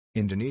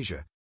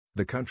Indonesia,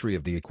 the country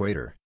of the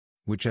equator,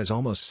 which has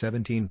almost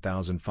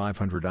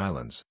 17,500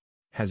 islands,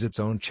 has its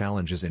own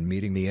challenges in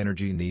meeting the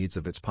energy needs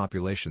of its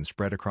population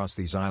spread across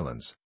these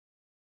islands.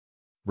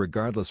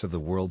 Regardless of the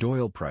world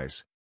oil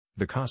price,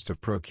 the cost of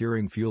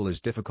procuring fuel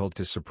is difficult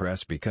to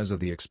suppress because of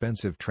the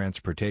expensive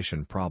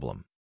transportation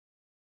problem.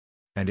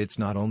 And it's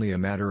not only a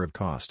matter of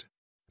cost,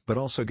 but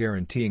also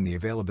guaranteeing the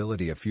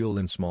availability of fuel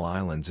in small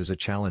islands is a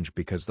challenge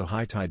because the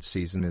high tide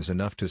season is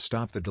enough to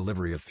stop the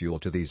delivery of fuel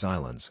to these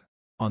islands.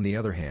 On the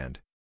other hand,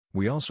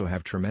 we also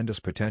have tremendous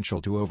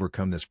potential to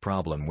overcome this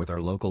problem with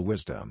our local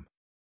wisdom.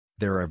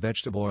 There are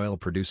vegetable oil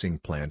producing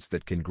plants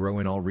that can grow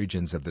in all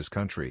regions of this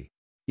country,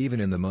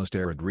 even in the most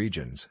arid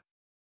regions.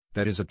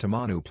 That is a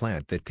tamanu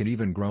plant that can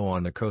even grow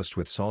on the coast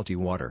with salty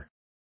water.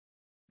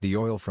 The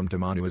oil from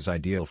tamanu is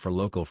ideal for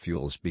local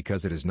fuels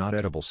because it is not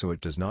edible, so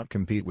it does not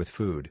compete with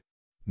food,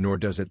 nor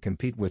does it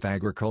compete with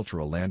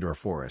agricultural land or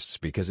forests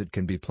because it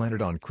can be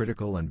planted on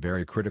critical and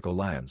very critical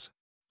lands,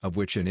 of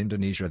which in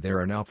Indonesia there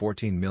are now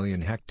 14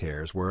 million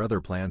hectares where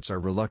other plants are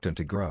reluctant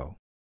to grow.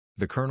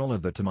 The kernel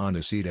of the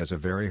tamanu seed has a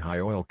very high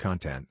oil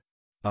content,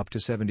 up to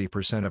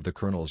 70% of the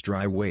kernel's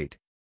dry weight.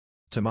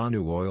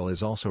 Tamanu oil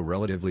is also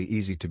relatively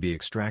easy to be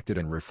extracted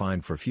and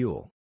refined for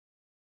fuel.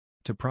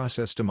 To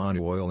process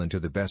tamanu oil into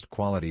the best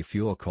quality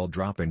fuel called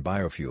drop-in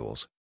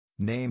biofuels,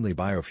 namely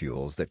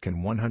biofuels that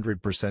can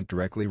 100%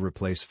 directly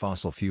replace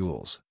fossil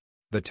fuels.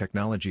 The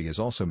technology is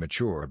also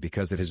mature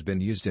because it has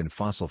been used in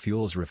fossil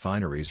fuels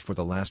refineries for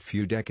the last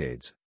few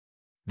decades.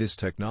 This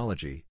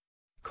technology,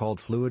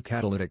 called fluid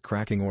catalytic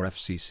cracking or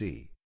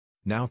FCC,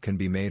 now can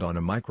be made on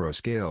a micro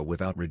scale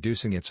without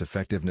reducing its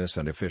effectiveness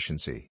and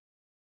efficiency.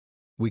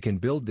 We can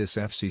build this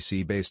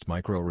FCC-based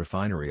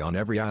micro-refinery on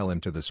every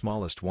island to the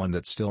smallest one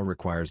that still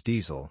requires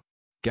diesel,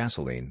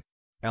 gasoline,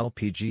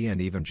 LPG and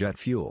even jet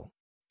fuel,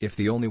 if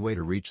the only way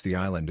to reach the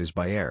island is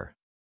by air.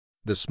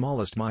 The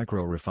smallest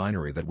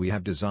micro-refinery that we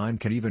have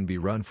designed can even be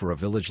run for a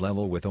village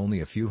level with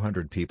only a few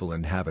hundred people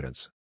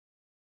inhabitants.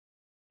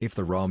 If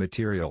the raw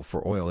material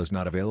for oil is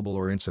not available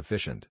or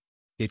insufficient,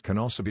 it can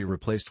also be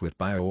replaced with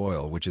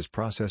bio-oil, which is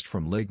processed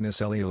from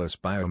lignocellulose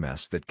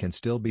biomass that can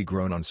still be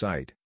grown on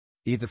site,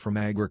 either from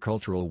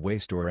agricultural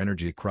waste or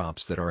energy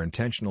crops that are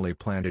intentionally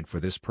planted for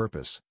this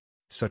purpose,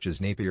 such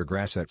as Napier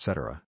grass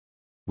etc.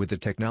 With the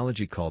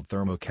technology called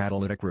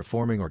thermocatalytic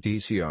reforming or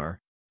TCR,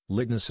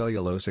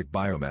 lignocellulosic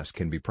biomass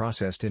can be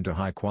processed into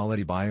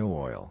high-quality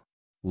bio-oil,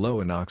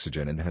 low in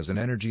oxygen and has an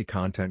energy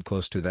content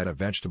close to that of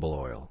vegetable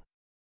oil.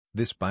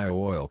 This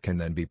bio-oil can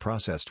then be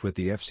processed with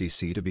the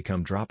FCC to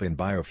become drop-in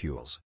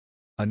biofuels.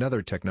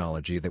 Another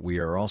technology that we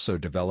are also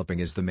developing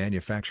is the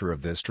manufacture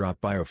of this drop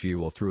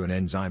biofuel through an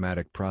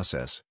enzymatic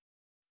process.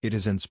 It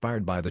is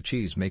inspired by the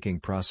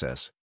cheese-making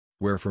process,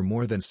 where for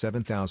more than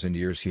 7,000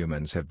 years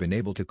humans have been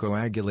able to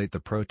coagulate the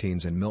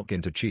proteins in milk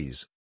into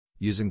cheese,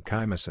 using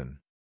chymosin,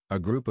 a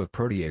group of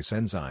protease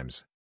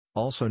enzymes,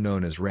 also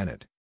known as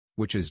rennet,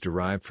 which is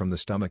derived from the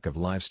stomach of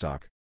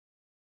livestock.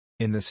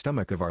 In the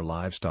stomach of our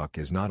livestock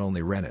is not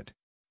only rennet,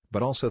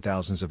 but also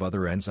thousands of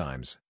other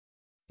enzymes.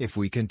 If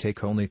we can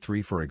take only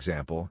 3 for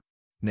example,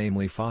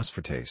 namely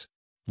phosphatase,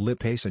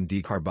 lipase and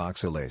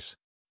decarboxylase,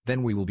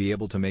 then we will be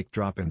able to make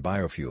drop-in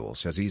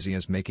biofuels as easy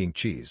as making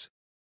cheese.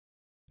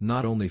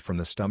 Not only from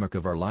the stomach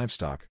of our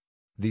livestock,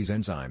 these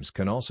enzymes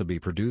can also be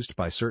produced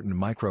by certain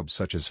microbes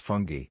such as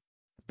fungi,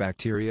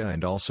 bacteria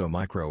and also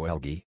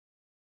microalgae.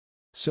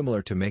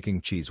 Similar to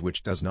making cheese,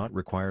 which does not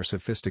require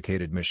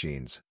sophisticated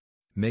machines,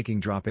 making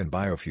drop-in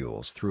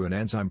biofuels through an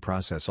enzyme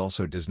process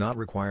also does not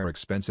require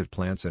expensive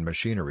plants and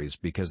machineries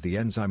because the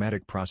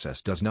enzymatic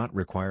process does not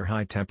require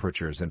high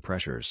temperatures and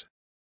pressures.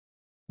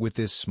 With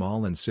this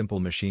small and simple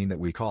machine that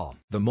we call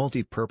the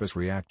multi-purpose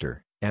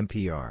reactor,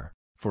 MPR,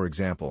 for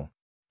example,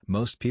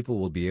 most people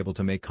will be able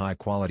to make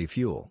high-quality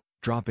fuel,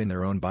 drop in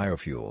their own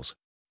biofuels,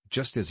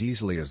 just as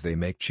easily as they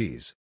make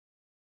cheese.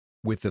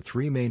 With the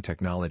 3 main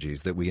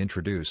technologies that we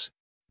introduce,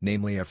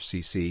 namely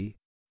FCC,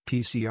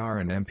 TCR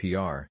and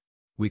MPR,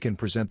 we can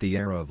present the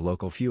era of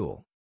local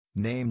fuel,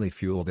 namely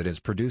fuel that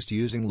is produced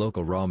using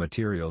local raw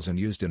materials and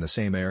used in the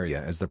same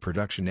area as the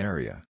production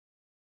area.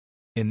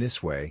 In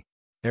this way,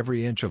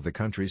 every inch of the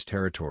country's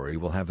territory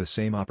will have the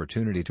same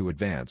opportunity to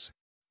advance,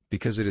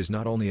 because it is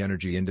not only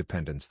energy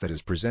independence that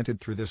is presented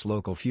through this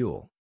local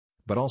fuel,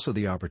 but also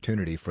the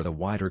opportunity for the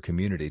wider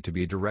community to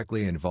be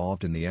directly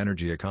involved in the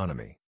energy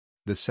economy,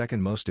 the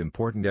second most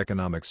important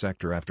economic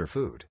sector after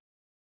food.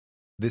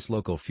 This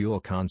local fuel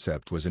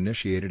concept was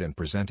initiated and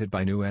presented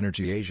by New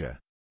Energy Asia.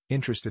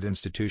 Interested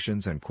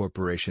institutions and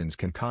corporations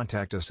can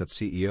contact us at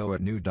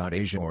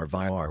ceo@new.asia or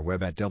via our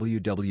web at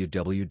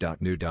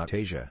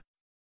www.new.asia.